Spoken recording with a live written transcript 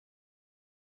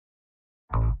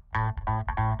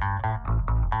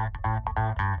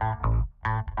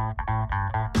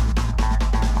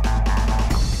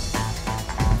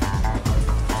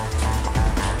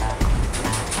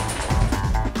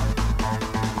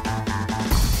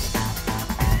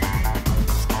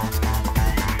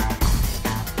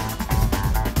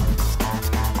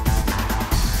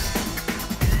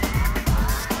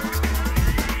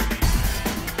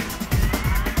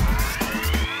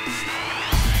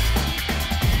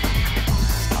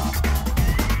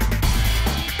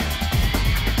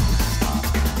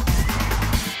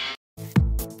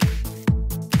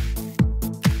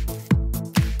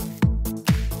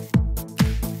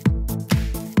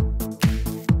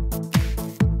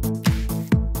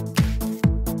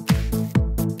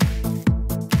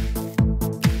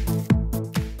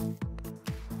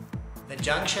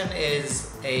Junction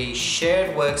is a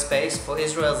shared workspace for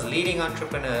Israel's leading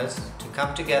entrepreneurs to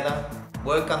come together,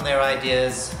 work on their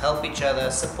ideas, help each other,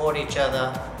 support each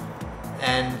other,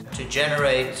 and to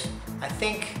generate, I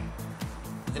think,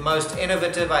 the most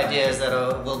innovative ideas that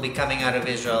will be coming out of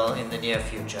Israel in the near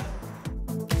future.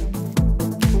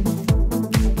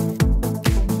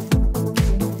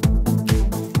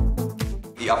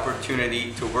 The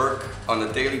opportunity to work on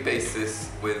a daily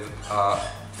basis with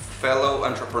fellow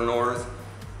entrepreneurs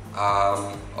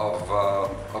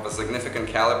of a significant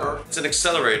caliber. It's an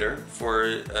accelerator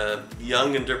for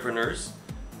young entrepreneurs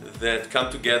that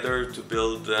come together to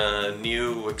build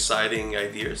new, exciting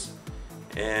ideas.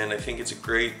 And I think it's a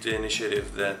great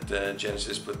initiative that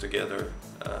Genesis put together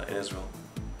in Israel.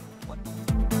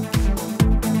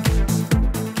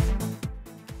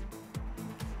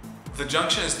 The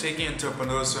Junction is taking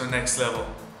entrepreneurs to the next level.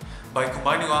 By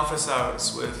combining office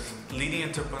hours with leading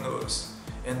entrepreneurs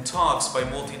and talks by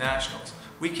multinationals,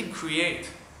 we can create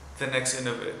the next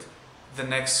Innovate, the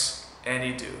next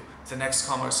AnyDo, the next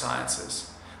Commerce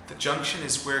Sciences. The Junction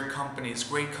is where companies,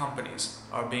 great companies,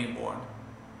 are being born.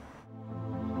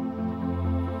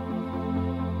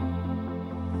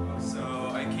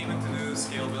 So I came into the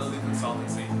scalability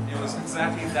consultancy. It was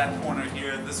exactly that corner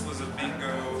here. This was a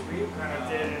bingo. We kind of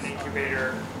did an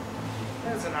incubator.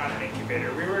 That's not an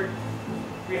incubator.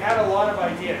 We had a lot of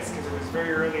ideas because it was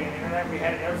very early in the internet. We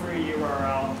had every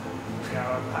URL,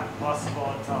 possible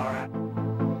and tolerant.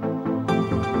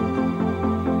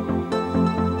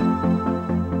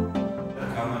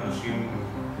 כמה אנשים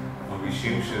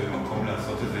מרגישים שזה מקום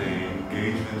לעשות איזה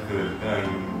engagement כזה,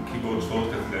 עם keyboard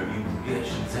shortcut להגיד, יש,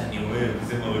 זה אני אוהב,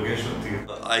 זה מרגש אותי.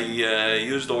 I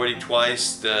used already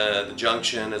twice the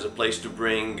Junction as a place to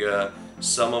bring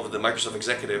some of the Microsoft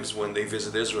executives when they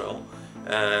visit Israel.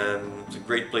 And it's a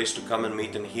great place to come and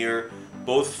meet and hear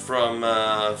both from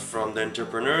the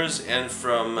entrepreneurs and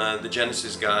from the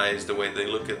Genesis guys, the way they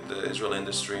look at the Israel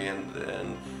industry and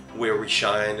where we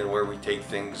shine and where we take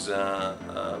things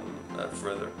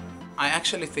further. I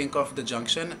actually think of the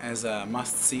Junction as a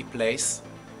must-see place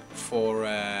for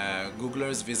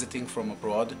Googlers visiting from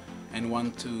abroad and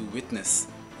want to witness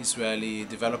Israeli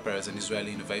developers and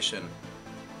Israeli innovation.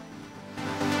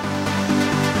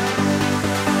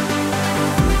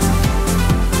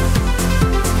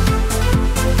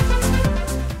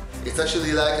 It's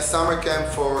actually like a summer camp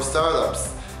for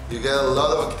startups. You get a lot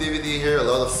of activity here, a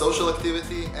lot of social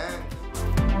activity, and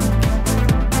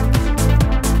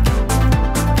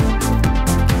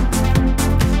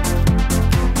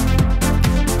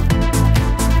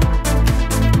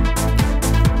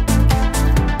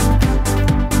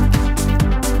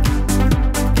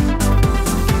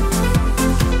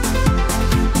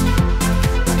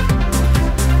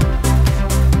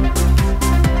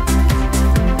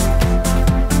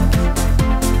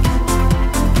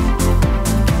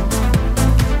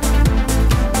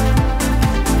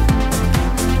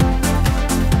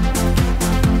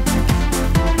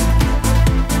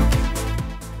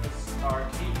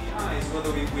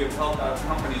we have helped out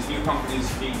companies, new companies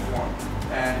being formed,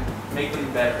 and make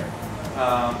them better.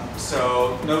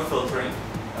 So no filtering.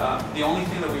 The only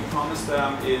thing that we promise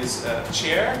them is a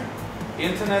chair,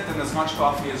 internet, and as much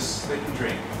coffee as they can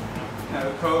drink.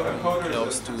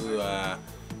 Close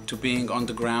to being on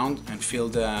the ground and feel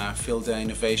the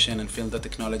innovation and feel the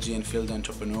technology and feel the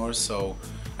entrepreneurs. So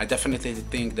I definitely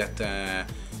think that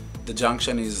the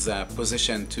Junction is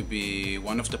positioned to be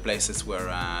one of the places where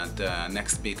the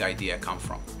next big idea comes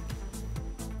from.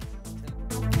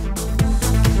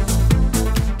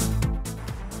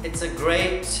 It's a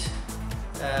great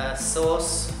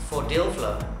source for deal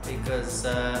flow because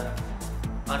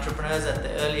entrepreneurs at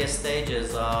the earliest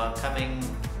stages are coming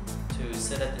to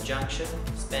sit at the Junction,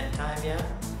 spend time here,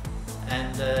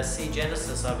 and see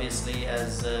Genesis obviously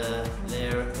as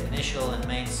their initial and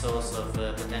main source of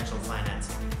potential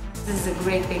financing. This is a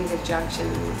great thing that Junction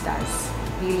does.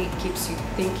 Really keeps you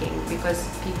thinking, because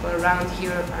people around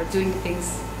here are doing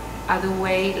things other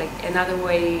way, like another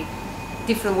way,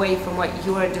 different way from what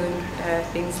you are doing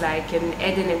things like. And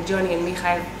Eden and Johnny and Micha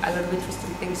have a lot of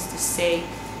interesting things to say.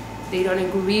 They don't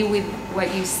agree with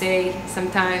what you say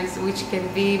sometimes, which can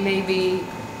be maybe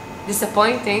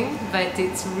disappointing, but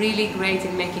it's really great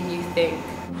in making you think.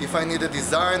 If I need a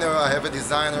designer, I have a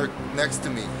designer next to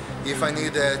me. If I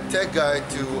need a tech guy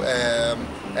to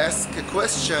ask a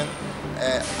question,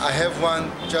 I have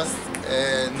one just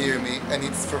near me, and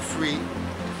it's for free,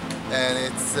 and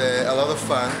it's a lot of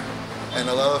fun, and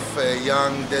a lot of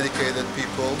young, dedicated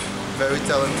people, very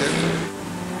talented.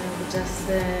 We just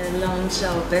launched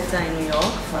our beta in New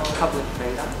York for public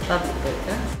beta.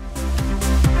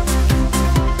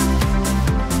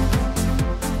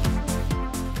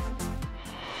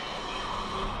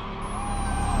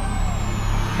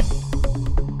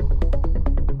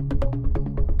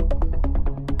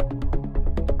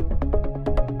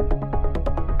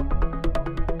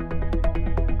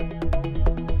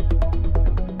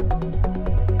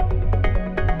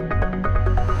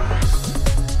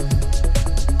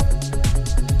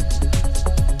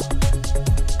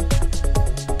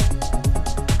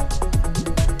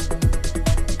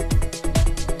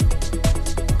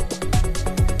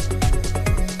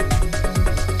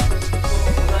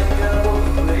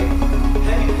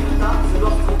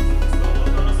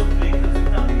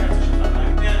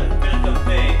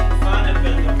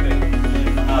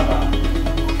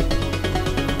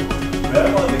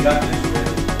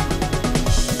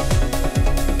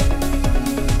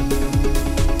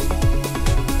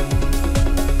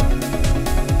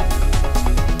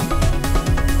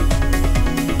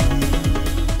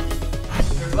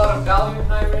 There's a lot of value in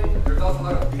hiring, there's also a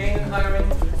lot of pain in hiring,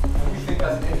 and we think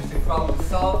that's an interesting problem to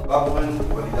solve.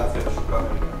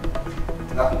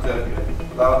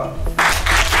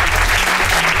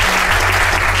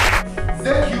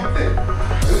 זה קיוטק.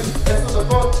 10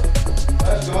 דקות,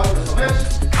 עד שגמרתי ב-5.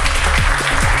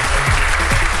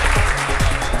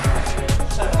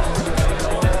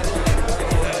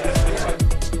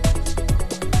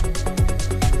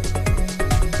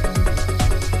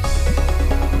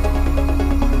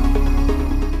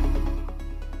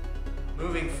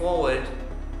 Moving forward,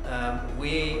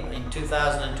 we in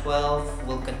 2012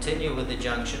 will continue with the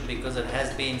Junction because it has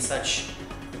been such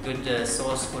a good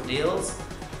source for deals,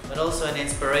 but also an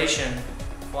inspiration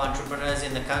for entrepreneurs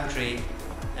in the country,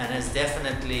 and has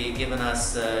definitely given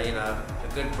us a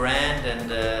good brand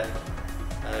and a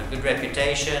good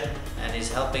reputation, and is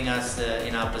helping us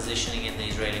in our positioning in the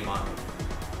Israeli market.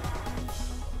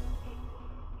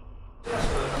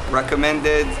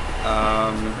 Recommended,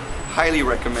 highly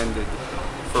recommended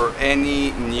for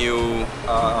any new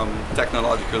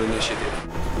technological initiative.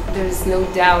 There's no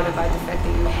doubt about the fact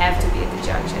that you have to be at the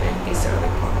Junction at this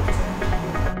early point.